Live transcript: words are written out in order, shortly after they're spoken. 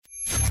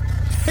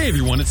Hey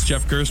everyone, it's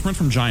Jeff Gerstmann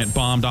from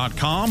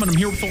GiantBomb.com, and I'm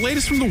here with the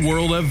latest from the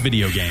world of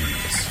video games.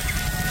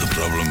 The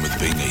problem with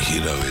being a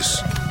hero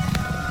is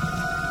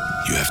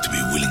you have to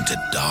be willing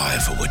to die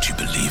for what you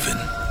believe in.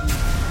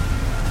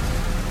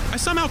 I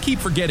somehow keep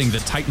forgetting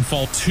that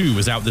Titanfall 2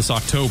 is out this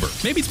October.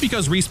 Maybe it's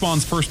because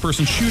Respawn's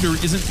first-person shooter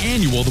isn't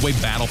annual the way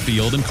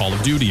Battlefield and Call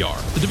of Duty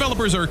are. The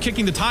developers are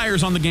kicking the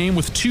tires on the game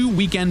with 2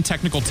 weekend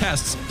technical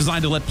tests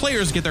designed to let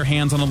players get their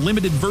hands on a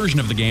limited version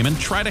of the game and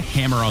try to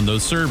hammer on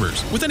those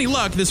servers. With any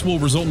luck, this will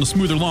result in a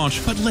smoother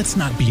launch, but let's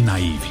not be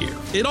naive here.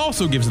 It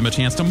also gives them a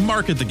chance to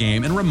market the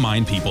game and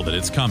remind people that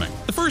it's coming.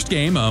 The first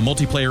game, a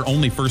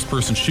multiplayer-only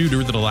first-person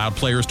shooter that allowed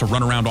players to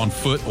run around on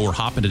foot or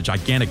hop into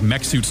gigantic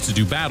mech suits to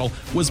do battle,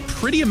 was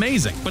pretty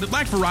amazing, but it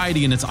lacked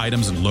variety in its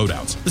items and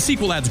loadouts. The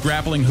sequel adds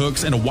grappling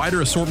hooks and a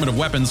wider assortment of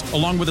weapons,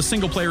 along with a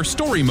single-player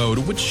story mode,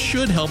 which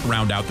should help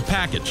round out the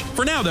package.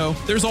 For now, though,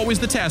 there's always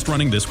the test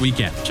running this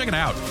weekend. Check it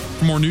out.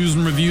 For more news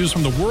and reviews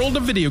from the world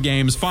of video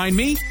games, find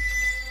me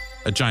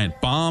at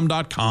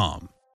GiantBomb.com.